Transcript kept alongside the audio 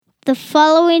The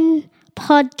following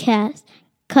podcast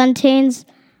contains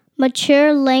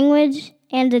mature language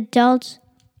and adult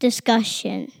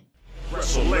discussion.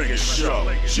 Wrestlingus show.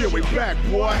 Yeah, we back,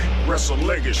 boy.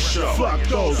 Wrestlingus show. Fuck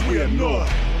those we ignore.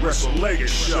 Wrestlingus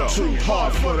show. Too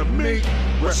hard for the meat.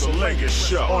 Wrestlingus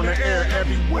show. On the air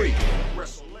every week.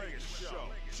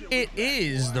 It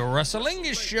is the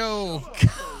Wrestlingus show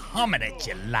coming at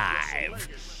you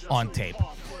live on tape.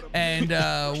 And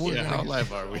we're how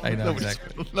live are we? I know,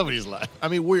 Nobody's live. I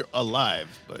mean, we're alive,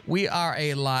 but we are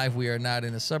alive. We are not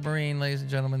in a submarine, ladies and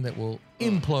gentlemen, that will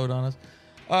implode on us.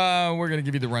 We're going to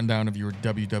give you the rundown of your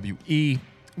WWE.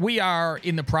 We are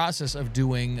in the process of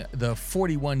doing the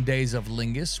 41 Days of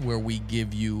Lingus, where we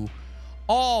give you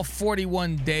all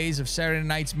 41 days of Saturday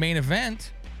night's main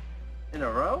event. In a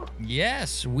row?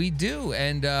 Yes, we do.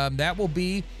 And that will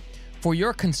be for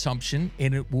your consumption,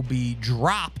 and it will be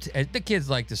dropped. The kids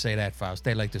like to say that, Faust.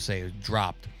 They like to say it's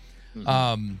dropped.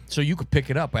 Mm-hmm. So you could pick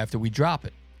it up after we drop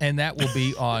it. And that will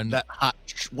be on... that hot.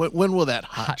 When will that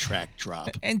hot track drop?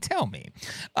 And tell me.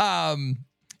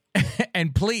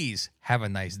 And please, have a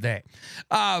nice day.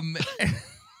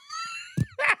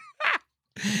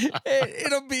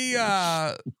 It'll be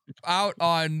out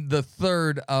on the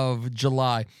 3rd of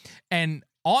July. And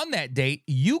on that date,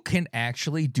 you can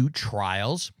actually do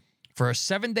trials for a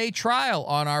 7-day trial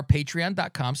on our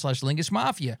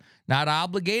patreon.com/LingusMafia. Not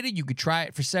obligated. You could try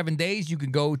it for 7 days. You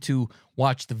can go to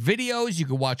watch the videos. You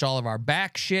can watch all of our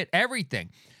back shit, everything.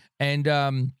 And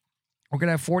we're going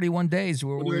to have 41 days.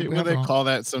 What do they call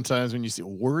that sometimes when you see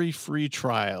worry-free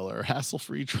trial or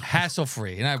hassle-free trial?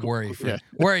 Hassle-free, not worry-free. Yeah.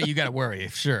 Worry, you got to worry,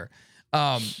 sure.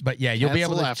 But yeah, you'll be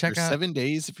able to check out 7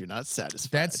 days if you're not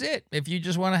satisfied. That's it. If you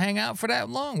just want to hang out for that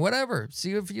long, whatever.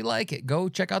 See if you like it. Go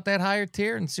check out that higher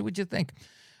tier and see what you think.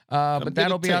 But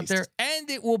that'll be out there. And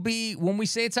it will be, when we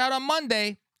say it's out on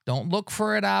Monday, don't look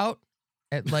for it out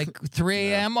at like 3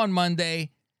 a.m. on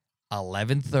Monday,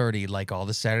 11:30, like all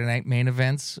the Saturday night main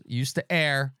events used to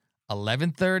air,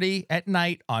 11:30 at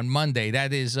night on Monday.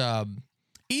 That is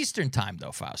Eastern time,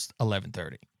 though, Faust,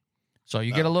 11:30. So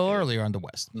you get a little earlier on the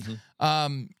West.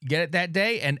 Mm-hmm. Get it that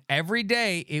day, and every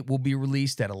day it will be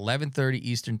released at 11:30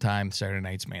 Eastern time, Saturday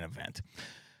night's main event.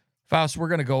 Faust, we're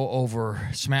going to go over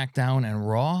SmackDown and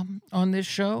Raw on this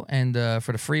show, and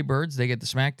for the free birds, they get the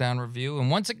SmackDown review.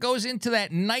 And once it goes into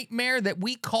that nightmare that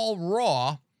we call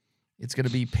Raw, it's going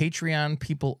to be Patreon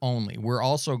people only. We're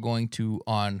also going to,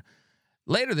 on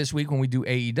later this week when we do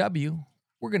AEW,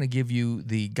 we're going to give you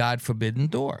the God Forbidden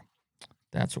Door.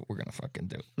 That's what we're going to fucking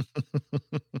do.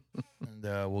 And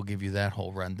we'll give you that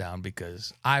whole rundown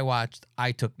because I watched,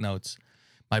 I took notes.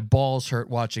 My balls hurt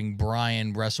watching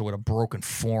Brian wrestle with a broken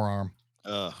forearm.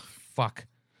 Ugh. Fuck.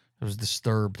 I was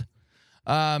disturbed.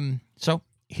 So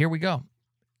here we go.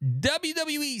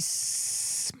 WWE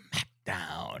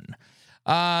SmackDown.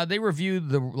 They reviewed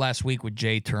the last week with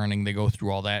Jay turning. They go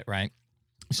through all that, right?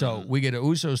 So we get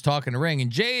Usos talking to ring,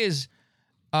 and Jay is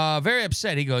very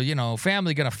upset. He goes,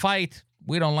 family going to fight.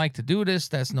 We don't like to do this.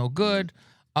 That's no good.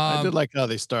 I did like how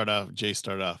they Jay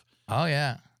started off. Oh,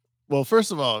 yeah. Well,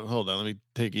 first of all, hold on. Let me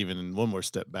take even one more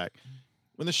step back.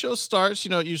 When the show starts,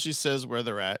 it usually says where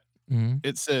they're at. Mm-hmm.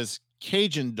 It says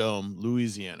Cajun Dome,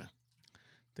 Louisiana.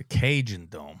 The Cajun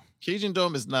Dome. Cajun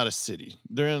Dome is not a city.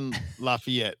 They're in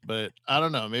Lafayette, but I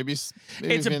don't know. Maybe it's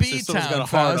Vince a B town. Got a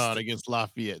hard on against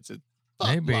Lafayette.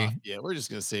 Maybe. Lafayette. We're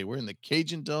just gonna say we're in the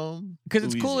Cajun Dome because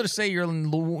it's cooler to say you're in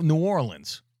New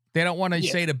Orleans. They don't want to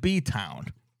say the B town.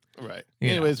 Right.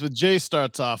 Anyways, but Jay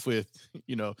starts off with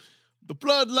the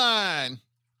bloodline.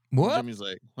 What? And Jimmy's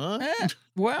like, huh?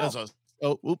 Well.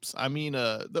 Oops. I mean,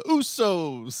 the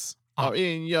Usos are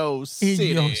in your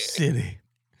city. In your city.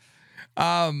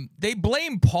 They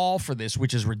blame Paul for this,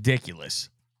 which is ridiculous.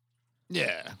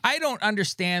 Yeah. I don't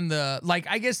understand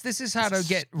I guess this is how to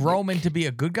get Roman to be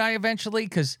a good guy eventually,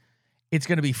 because it's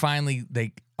going to be finally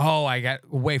I got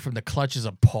away from the clutches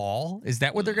of Paul. Is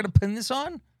that what they're going to pin this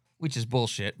on? Which is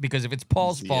bullshit, because if it's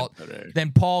Paul's fault,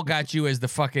 then Paul got you as the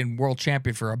fucking world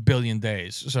champion for 1 billion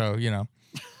days. So,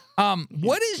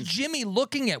 what is Jimmy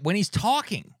looking at when he's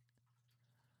talking?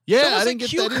 Yeah, I didn't get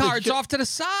cue cards off to the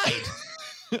side.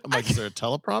 I'm like, is there a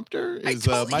teleprompter? Is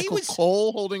Michael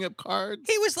Cole holding up cards?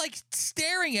 He was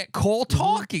staring at Cole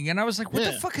talking, and I was like, what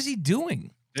the fuck is he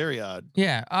doing? Very odd.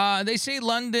 Yeah. They say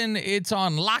London, it's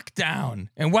on lockdown,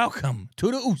 and welcome to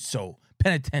the Uso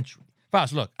Penitentiary.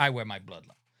 Faust, look, I wear my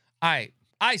bloodline. I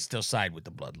still side with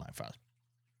the bloodline, Faust.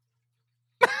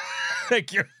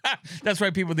 Thank you. That's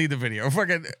why people need the video.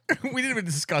 Fucking, we didn't even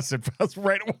discuss it, Faust,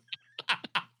 right away.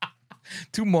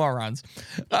 Two morons.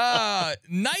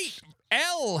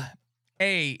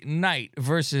 L.A. Knight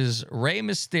versus Rey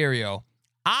Mysterio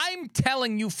I'm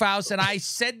telling you, Faust, and I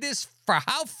said this for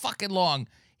how fucking long.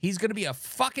 He's going to be a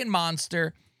fucking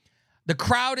monster. The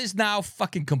crowd is now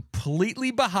fucking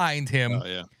completely behind him. Oh,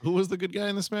 yeah. Who was the good guy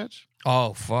in this match?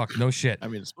 Oh, fuck. No shit. I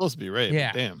mean, it's supposed to be Ray,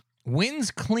 Yeah. but damn.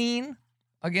 Wins clean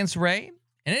against Ray.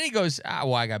 And then he goes,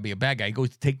 I got to be a bad guy. He goes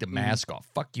to take the mask off.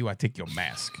 Fuck you, I take your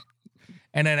mask.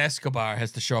 And then Escobar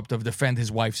has to show up to defend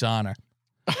his wife's honor.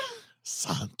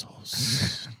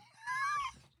 Santos.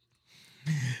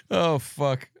 Oh,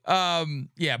 fuck.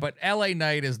 Yeah, but LA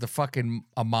Knight is the fucking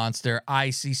a monster. I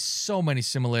see so many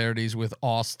similarities with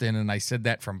Austin, and I said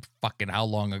that from fucking how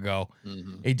long ago.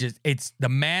 It's the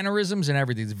mannerisms and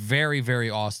everything. It's very, very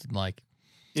Austin-like.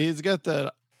 He's got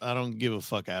that I don't give a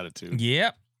fuck attitude.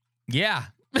 Yep. Yeah.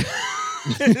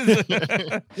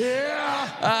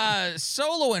 Yeah.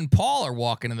 Solo and Paul are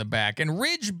walking in the back, and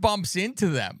Ridge bumps into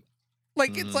them.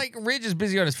 Like, it's like Ridge is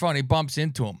busy on his phone. He bumps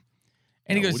into him.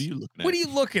 And he goes, what are you looking at? What are you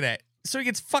looking at? So he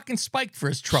gets fucking spiked for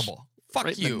his trouble. Fuck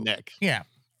Right in you. the neck. Yeah.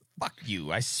 Fuck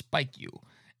you. I spike you.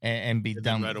 And be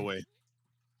done. Right away.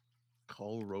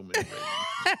 Call Roman Reigns.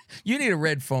 You need a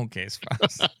red phone case,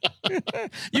 Faust.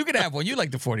 You could have one. You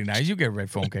like the 49ers. You get a red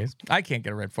phone case. I can't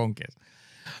get a red phone case.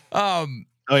 Oh,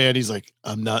 yeah. And he's like,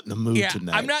 I'm not in the mood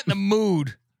tonight. I'm not in the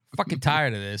mood. Fucking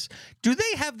tired of this. Do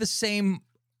they have the same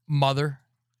mother?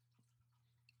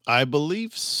 I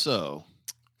believe so.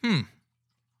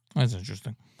 That's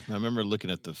interesting. I remember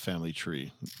looking at the family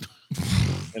tree,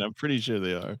 and I'm pretty sure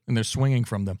they are. And they're swinging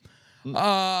from them.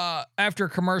 After a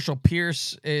commercial,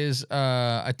 Pierce is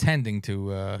attending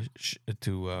to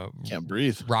Can't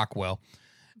breathe. Rockwell,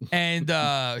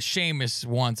 and Sheamus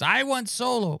wants. I want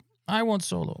Solo.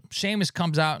 Sheamus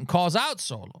comes out and calls out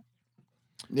Solo.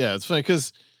 Yeah, it's funny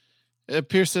because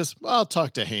Pierce says, well, I'll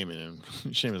talk to Heyman.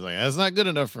 And Sheamus is like, that's not good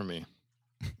enough for me.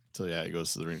 So, yeah, he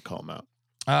goes to the ring to call him out.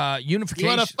 Unification.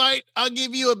 You want to fight? I'll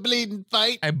give you a bleeding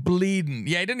fight. I'm bleeding.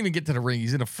 Yeah, he didn't even get to the ring.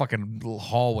 He's in a fucking little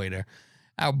hallway there.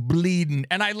 I'm bleeding.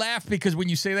 And I laugh because when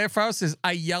you say that, Faust,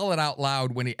 I yell it out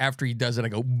loud after he does it. I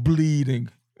go, bleeding.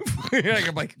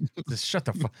 I'm like, shut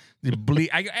the fuck.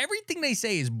 Everything they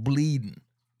say is bleeding.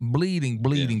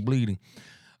 Bleeding.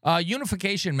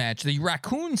 Unification match. The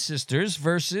Raccoon Sisters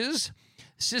versus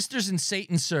Sisters in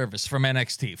Satan's Service from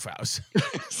NXT, Faust.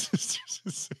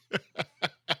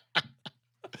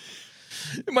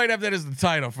 You might have that as the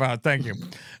title, Faust. Thank you.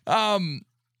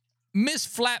 Miss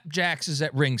Flapjacks is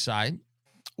at ringside.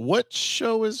 What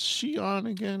show is she on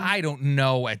again? I don't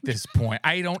know at this point.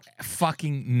 I don't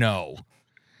fucking know.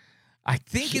 I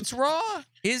think it's Raw.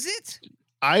 Is it?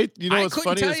 What's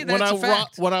funny is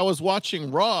when I was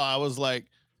watching Raw, I was like,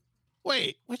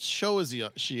 wait, which show is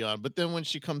she on? But then when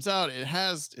she comes out,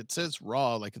 it says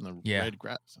Raw like in the red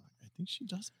graphs. I think she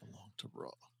does belong to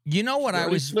Raw. You know what? I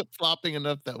was flip-flopping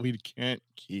enough that we can't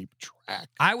keep track.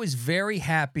 I was very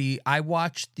happy. I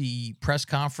watched the press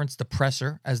conference, the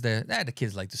presser, as the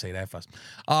kids like to say that fast,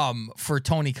 for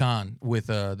Tony Khan with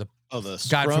the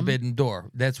God Forbidden Door.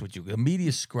 That's what a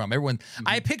media scrum. Everyone,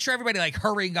 I picture everybody like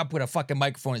hurrying up with a fucking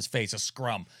microphone in his face, a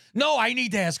scrum. No, I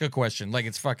need to ask a question, like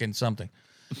it's fucking something.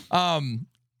 And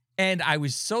I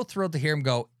was so thrilled to hear him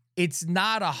go, it's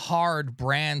not a hard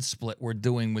brand split we're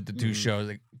doing with the two shows.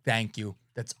 Like, thank you.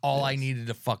 That's all I needed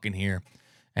to fucking hear.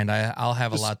 And I'll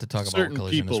have a lot to talk about. Certain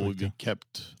Collision people this would be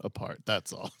kept apart.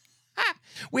 That's all.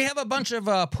 We have a bunch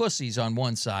of pussies on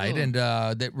one side and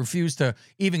that refuse to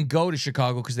even go to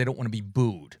Chicago because they don't want to be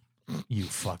booed. You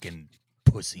fucking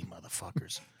pussy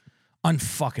motherfuckers.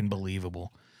 Unfucking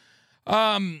believable.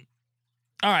 All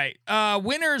right.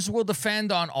 Winners will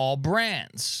defend on all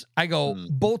brands. I go,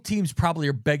 both teams probably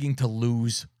are begging to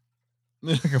lose.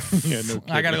 No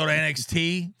I got to go to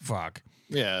NXT? Fuck.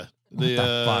 Yeah. What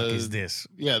the fuck is this?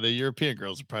 Yeah, the European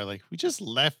girls are probably like, we just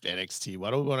left NXT. Why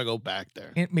do we want to go back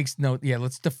there? It makes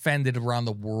let's defend it around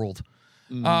the world.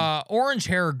 Orange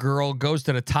hair girl goes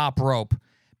to the top rope.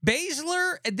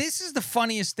 Baszler, this is the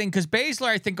funniest thing because Baszler,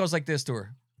 I think, goes like this to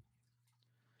her.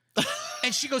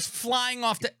 And she goes flying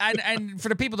off and for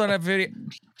the people that have video,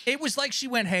 it was like she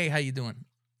went, hey, how you doing?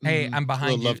 Hey, I'm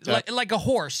behind you. Like a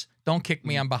horse. Don't kick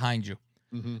me, I'm behind you.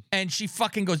 And she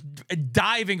fucking goes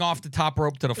diving off the top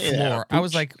rope to the floor. Yeah, I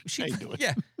was like, how you doing?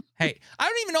 Yeah. Hey, I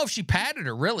don't even know if she patted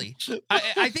her, really.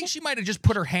 I think she might have just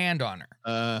put her hand on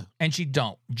her. And she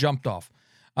jumped off.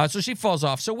 So she falls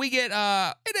off. So we get,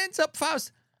 it ends up,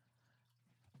 Faust.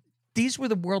 These were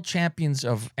the world champions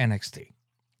of NXT.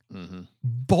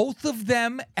 Both of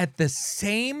them at the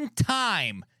same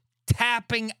time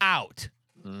tapping out.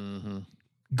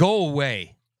 Go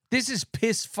away. This is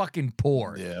piss fucking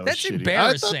poor. Yeah, that's shitty.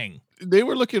 embarrassing. they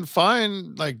were looking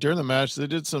fine like during the match. They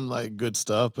did some like good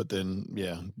stuff, but then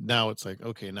now it's like,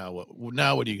 okay, now what?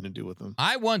 Now what are you gonna do with them?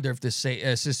 I wonder if the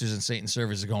Sisters in Satan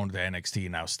service is going to NXT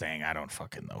and now staying. I don't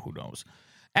fucking know. Who knows?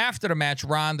 After the match,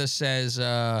 Ronda says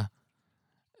to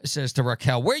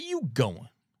Raquel, "Where you going?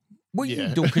 What are you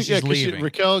doing?" Because she's leaving.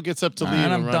 Raquel gets up to leave,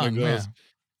 and I'm done. Goes,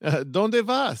 "Donde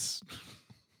vas?"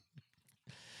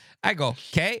 I go,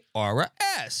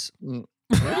 K-R-S. What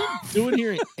are you doing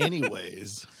here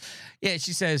anyways? Yeah,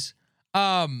 she says,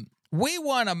 we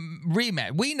won a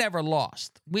rematch. We never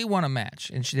lost. We won a match.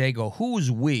 And they go,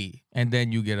 who's we? And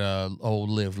then you get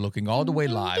old Liv looking all the way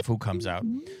live, who comes out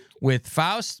with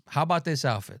Faust. How about this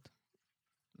outfit?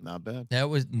 Not bad.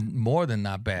 That was more than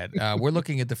not bad. We're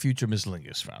looking at the future Miss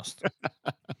Lingus, Faust.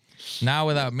 Now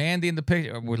without Mandy in the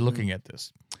picture, we're looking at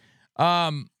this.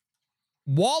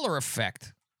 Waller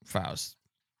effect, Faust.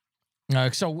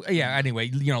 Anyway,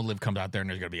 Liv comes out there and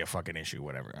there's gonna be a fucking issue,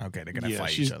 whatever. Okay, they're gonna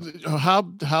fight each other.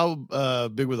 How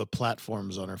big were the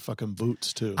platforms on her fucking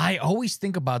boots too? I always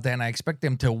think about that, and I expect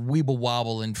them to weeble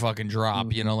wobble and fucking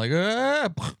drop.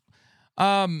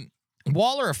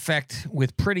 Waller effect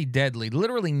with Pretty Deadly.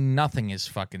 Literally nothing is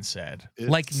fucking said.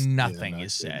 Nothing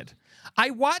is said.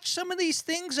 I watch some of these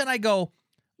things and I go,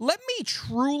 let me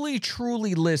truly,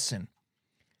 truly listen.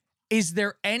 Is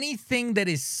there anything that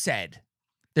is said?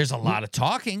 There's a lot of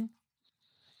talking.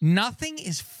 Nothing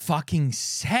is fucking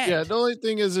said. Yeah, the only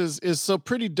thing is so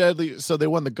Pretty Deadly. So they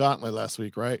won the gauntlet last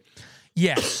week, right?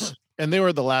 Yes. And they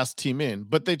were the last team in,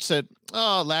 but they said,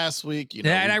 "Oh, last week,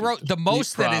 and I wrote the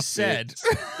most that is said."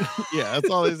 Yeah, that's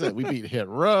all they said. We beat Hit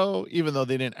Row, even though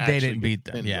they didn't beat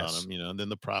them. Yes, on them, and then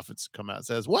the Prophets come out and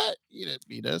says, "What? You didn't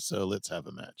beat us, so let's have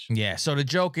a match." Yeah. So the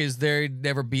joke is they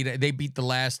never beat. They beat the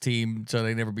last team, so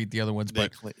they never beat the other ones.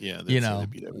 But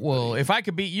well, if I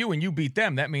could beat you and you beat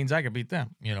them, that means I could beat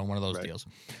them. One of those deals.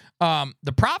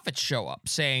 The Prophets show up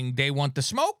saying they want the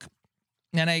smoke,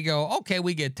 and I go, "Okay,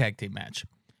 we get tag team match."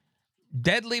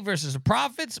 Deadly versus the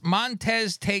Prophets.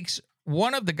 Montez takes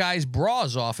one of the guy's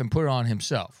bras off and put it on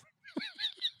himself.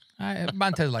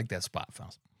 Montez liked that spot,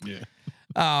 Faust. Yeah.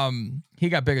 He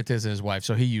got bigger tits than his wife,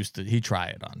 so he try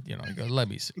it on. He goes, let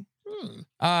me see.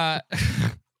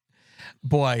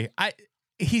 Boy,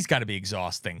 he's got to be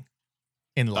exhausting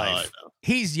in life.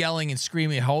 He's yelling and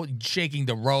screaming, shaking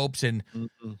the ropes, and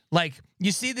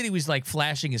you see that he was like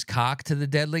flashing his cock to the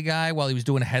Deadly guy while he was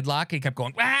doing a headlock. And he kept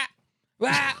going, wah,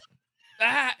 wah.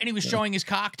 And he was showing his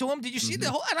cock to him. Did you see the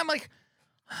whole? And I'm like,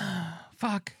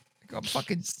 fuck. I'm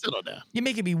fucking. Settle down. You're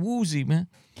making me woozy, man.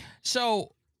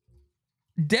 So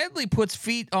Deadly puts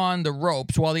feet on the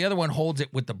ropes while the other one holds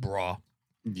it with the bra.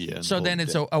 Yeah. So then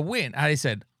it's a win. I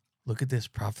said, look at this.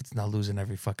 Prophet's now losing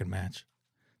every fucking match.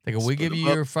 They go, we give you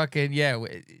your fucking,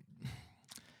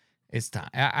 it's time.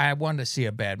 I want to see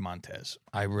a bad Montez.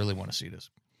 I really want to see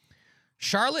this.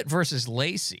 Charlotte versus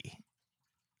Lacey.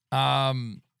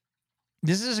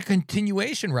 This is a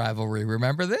continuation rivalry.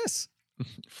 Remember this?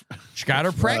 She got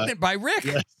her pregnant by Rick.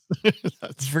 Yes.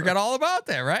 Forgot all about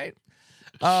that, right?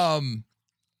 And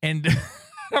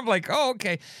I'm like, oh,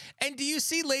 okay. And do you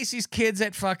see Lacey's kids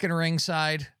at fucking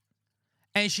ringside?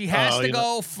 And she has to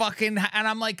go fucking, and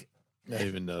I'm like, I didn't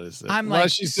even notice that. I'm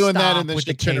like, she's doing that, and then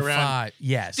she turn K5. around.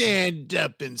 Yes. Stand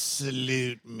up and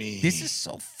salute me. This is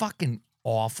so fucking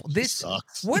awful. This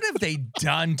sucks. What have they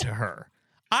done to her?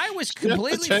 I was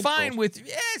completely fine with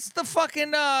it's the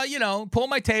fucking pull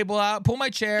my table out, pull my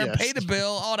chair, pay the bill,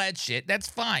 all that shit. That's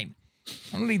fine.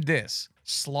 I don't need this.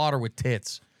 Slaughter with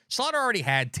tits. Slaughter already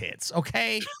had tits,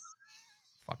 okay?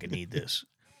 Fucking need this.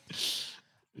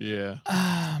 Yeah.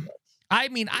 I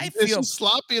mean, I feel she's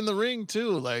sloppy in the ring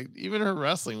too. Like even her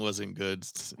wrestling wasn't good.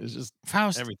 It's just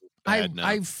Faust. Everything's bad now.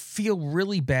 I feel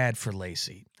really bad for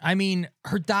Lacey. I mean,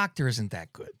 her doctor isn't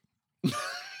that good.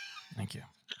 Thank you.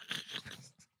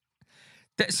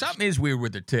 Something is weird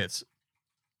with their tits.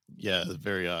 Yeah, it's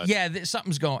very odd. Yeah,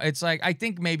 something's going. It's like I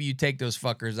think maybe you take those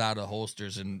fuckers out of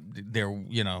holsters and they're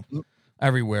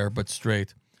everywhere but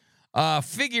straight.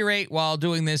 Figure eight while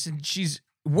doing this, and she's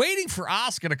waiting for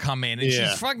Asuka to come in, and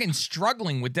she's fucking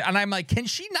struggling with it. And I'm like, can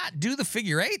she not do the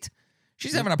figure eight?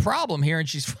 She's having a problem here, and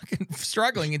she's fucking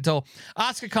struggling until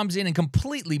Asuka comes in and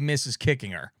completely misses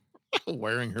kicking her.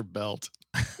 Wearing her belt.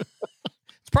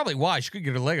 Probably why she could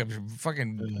get her leg up. She's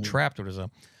fucking trapped with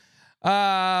herself.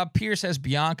 Pierce has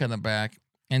Bianca in the back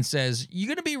and says, "You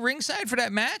gonna be ringside for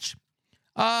that match?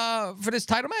 For this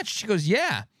title match?" She goes,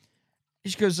 "Yeah."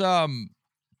 She goes,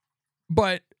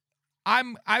 "But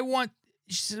I want."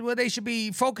 She said, "Well, they should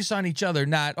be focused on each other,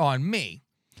 not on me."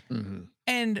 Mm-hmm.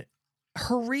 And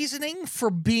her reasoning for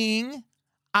being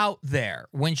out there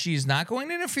when she's not going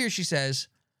to interfere, she says,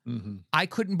 I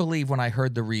couldn't believe when I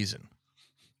heard the reason.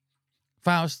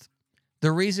 Faust,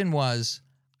 the reason was,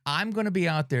 I'm going to be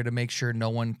out there to make sure no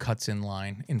one cuts in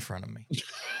line in front of me.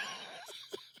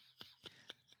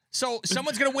 So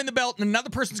someone's going to win the belt, and another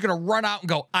person's going to run out and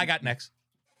go, I got next.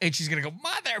 And she's going to go,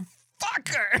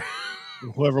 motherfucker.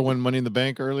 Whoever won Money in the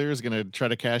Bank earlier is going to try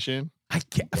to cash in. I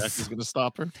can't. Jackie's going to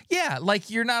stop her. Yeah, like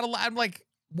you're not allowed. I'm like,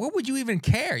 what would you even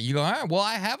care? You go, all right, well,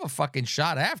 I have a fucking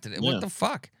shot after that. Yeah. What the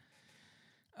fuck?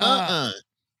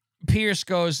 Pierce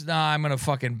goes, nah, I'm going to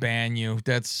fucking ban you.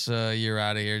 That's, you're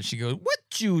out of here. And she goes, what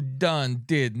you done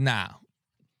did now?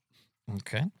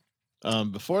 Okay.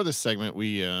 Before this segment,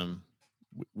 we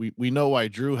know why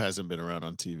Drew hasn't been around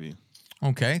on TV.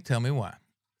 Okay, tell me why.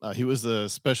 He was the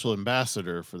special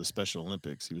ambassador for the Special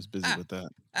Olympics. He was busy with that.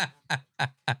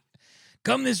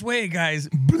 Come this way, guys.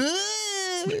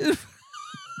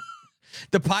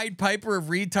 The Pied Piper of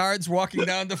retards walking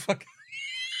down the fucking...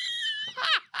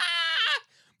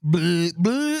 Bleh,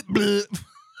 bleh, bleh.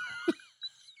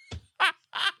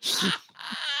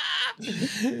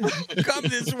 Come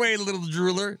this way, little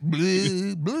drooler.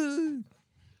 Bleh, bleh.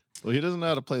 Well, he doesn't know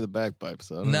how to play the bagpipe,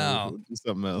 so I don't know. We'll do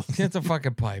something else. It's a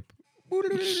fucking pipe.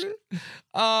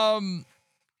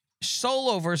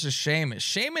 Solo versus Sheamus.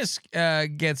 Sheamus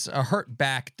gets a hurt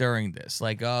back during this.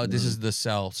 Like, oh, this is the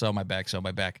sell my back.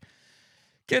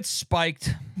 Gets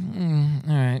spiked.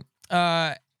 All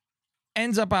right.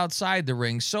 Ends up outside the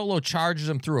ring. Solo charges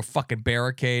him through a fucking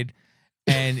barricade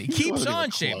and keeps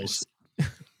on Sheamus.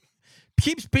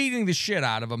 Keeps beating the shit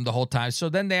out of him the whole time. So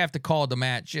then they have to call the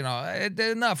match. You know,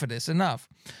 enough of this, enough.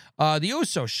 The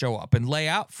Usos show up and lay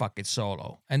out fucking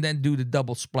Solo and then do the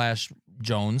double splash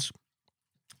Jones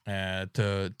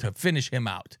to finish him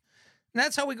out. And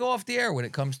that's how we go off the air when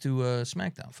it comes to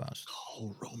SmackDown, Faust.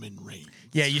 Oh, Roman Reigns.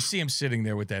 Yeah, you see him sitting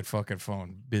there with that fucking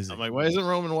phone, busy. I'm like, why isn't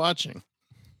Roman watching?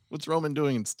 What's Roman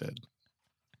doing instead?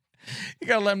 You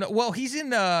gotta let him know. Well, he's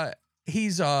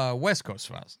West Coast,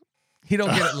 Faust. He don't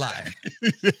get it live.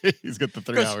 He's got the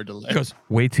 3-hour delay. Goes,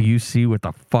 wait till you see what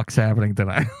the fuck's happening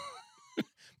tonight.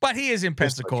 But he is in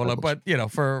Pensacola. But you know,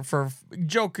 for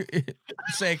joke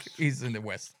sake, he's in the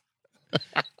West.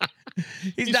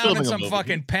 He's down in some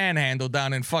fucking panhandle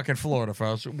down in fucking Florida,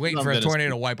 folks, waiting for a tornado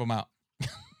to wipe him out.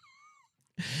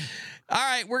 All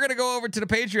right, we're gonna go over to the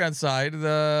Patreon side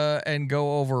and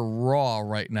go over Raw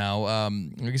right now.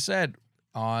 Like I said,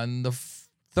 on the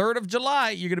 3rd of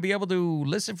July, you're gonna be able to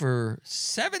listen for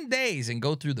 7 days and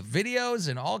go through the videos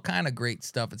and all kind of great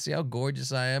stuff and see how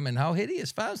gorgeous I am and how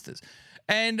hideous Faust is.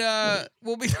 And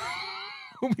we'll be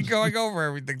going over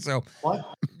everything. So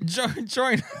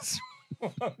join us.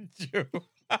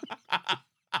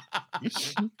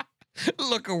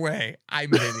 Look away.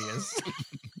 I'm hideous.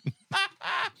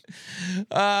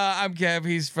 I'm Kev.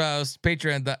 He's Faust.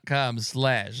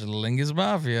 Patreon.com/Lingus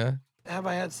Mafia. Have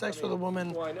I had sex with a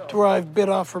woman to where I've bit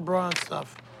off her bra and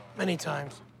stuff? Many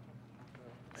times.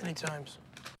 Many times.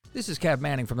 This is Cav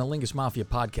Manning from the Lingus Mafia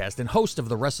podcast and host of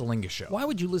the Wrestlingus Show. Why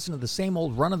would you listen to the same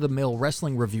old run-of-the-mill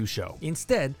wrestling review show?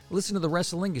 Instead, listen to the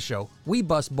Wrestlingus Show. We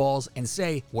bust balls and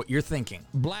say what you're thinking.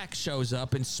 Black shows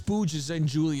up and spooges in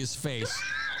Julia's face.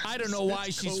 I don't know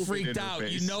why she's freaked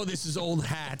out. You know this is old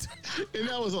hat. And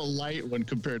that was a light one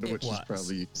compared to what she's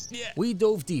probably used. Yeah. We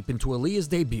dove deep into Aaliyah's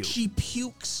debut. She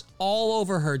pukes all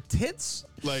over her tits.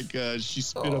 Like she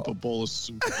spit up a bowl of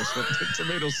soup or something.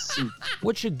 Tomato soup.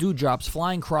 What should Dewdrop's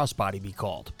flying crossbody be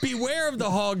called? Beware of the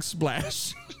hog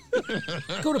splash.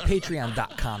 Go to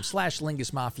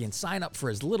patreon.com/Lingus Mafia and sign up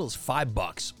for as little as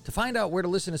 $5. To find out where to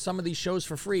listen to some of these shows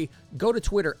for free, go to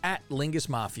Twitter @Lingus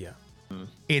Mafia.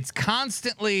 It's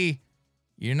constantly,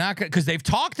 you're not going to, because they've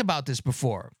talked about this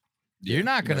before. Yeah, you're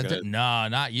not going to, no,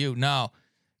 not you. No.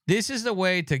 This is the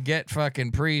way to get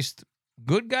fucking Priest,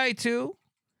 good guy too.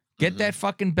 Get that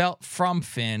fucking belt from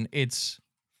Finn. It's,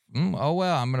 oh,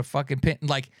 well, I'm going to fucking pin.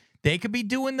 Like, they could be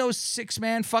doing those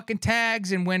 6-man fucking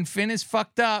tags, and when Finn is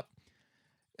fucked up,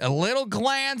 a little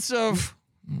glance of,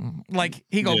 like,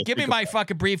 he goes, give me my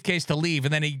fucking briefcase to leave,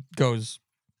 and then he goes,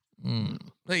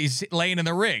 he's laying in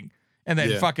the ring, and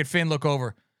then fucking Finn look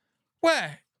over,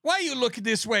 why you looking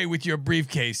this way with your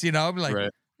briefcase? You know, I'm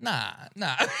like, nah.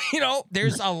 You know,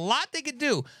 there's a lot they could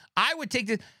do. I would take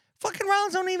the... Fucking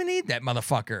Rollins don't even need that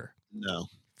motherfucker. No.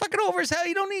 Fucking over as hell.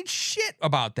 You don't need shit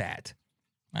about that.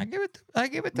 I give it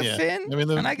to Finn,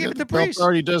 and I give it to Priest. Belt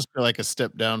already does feel like a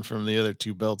step down from the other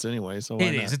two belts anyway, so why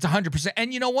it not? Is. It's 100%.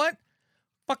 And you know what?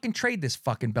 Fucking trade this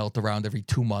fucking belt around every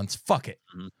 2 months. Fuck it.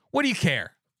 What do you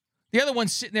care? The other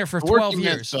one's sitting there for 12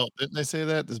 years. Belt. Didn't they say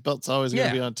that? This belt's always going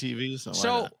to be on TV, so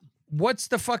why not? what's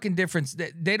the fucking difference?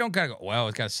 They don't gotta go, well,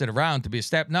 it's gotta sit around to be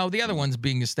established. No, the other one's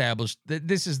being established.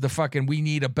 This is the fucking, we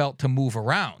need a belt to move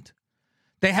around.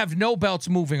 They have no belts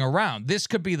moving around. This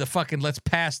could be the fucking, let's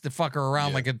pass the fucker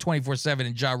around like a 24/7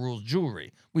 in Ja Rule's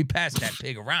jewelry. We pass that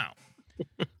pig around.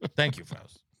 Thank you,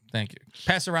 Faust. Thank you.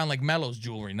 Pass around like Mello's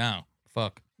jewelry now.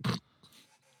 Fuck.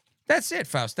 That's it,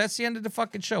 Faust. That's the end of the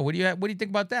fucking show. What do you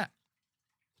think about that?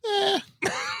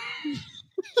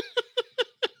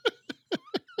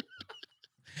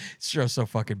 This show's so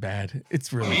fucking bad.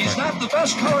 It's really He's not the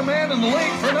best color man in the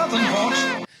league for nothing,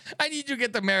 folks. I need you to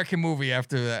get the American movie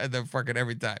after the fucking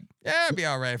every time. Yeah, it'd be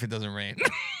all right if it doesn't rain.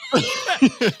 Not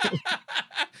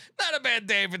a bad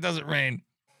day if it doesn't rain.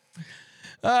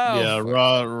 Oh, yeah,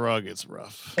 Raw gets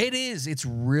rough. It is. It's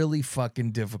really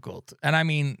fucking difficult. And I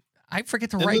mean, I forget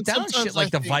to write down shit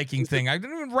like the Viking thing. I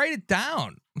didn't even write it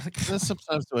down. Then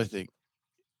sometimes do I think,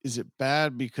 is it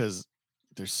bad because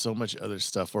there's so much other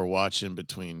stuff we're watching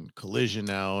between Collision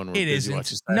now and we're busy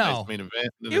watching Saturday's main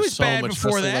event? It was so bad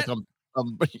before that.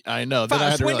 I know.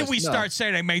 Faust, when did we start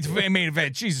saying I made main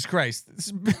event? Jesus Christ.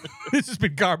 This has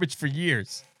been garbage for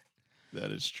years.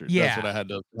 That is true. Yeah. That's what I had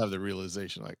to have the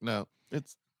realization. Like, no,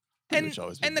 it's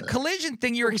always been the Collision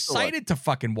thing, you're excited to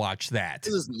fucking watch that.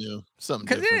 This is new. Something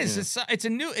different. Because it is. Yeah.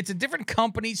 It's a different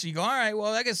company. So you go, all right,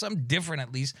 well, I guess something different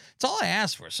at least. It's all I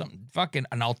asked for. Something fucking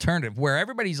an alternative where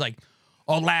everybody's like,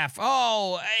 oh, laugh.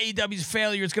 Oh, AEW's a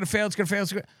failure. It's going to fail. It's going to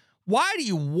fail. Why do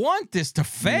you want this to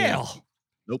fail? Yeah.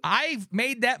 Nope. I've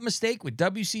made that mistake with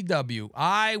WCW.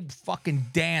 I fucking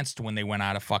danced when they went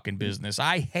out of fucking business.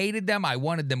 I hated them. I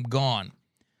wanted them gone.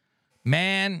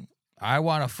 Man, I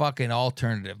want a fucking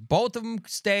alternative. Both of them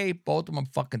stay. Both of them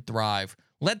fucking thrive.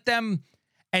 Let them.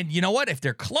 And you know what? If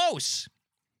they're close,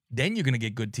 then you're going to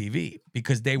get good TV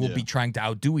because they will be trying to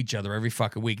outdo each other every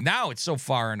fucking week. Now it's so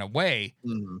far and away.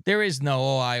 Mm-hmm. There is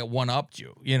no, I one-upped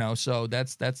you, so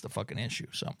that's the fucking issue.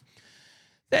 So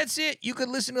that's it. You could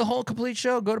listen to the whole complete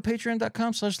show. Go to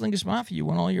patreon.com/LingusMafia. You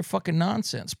want all your fucking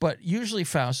nonsense. But usually,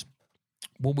 Faust,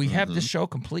 when we have this show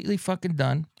completely fucking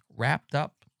done, wrapped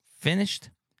up, finished,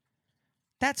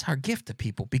 that's our gift to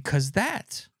people because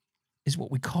that is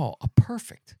what we call a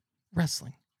perfect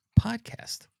wrestling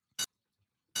podcast.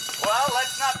 Well,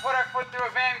 let's not put our foot through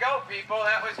a Van Gogh, people.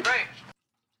 That was great.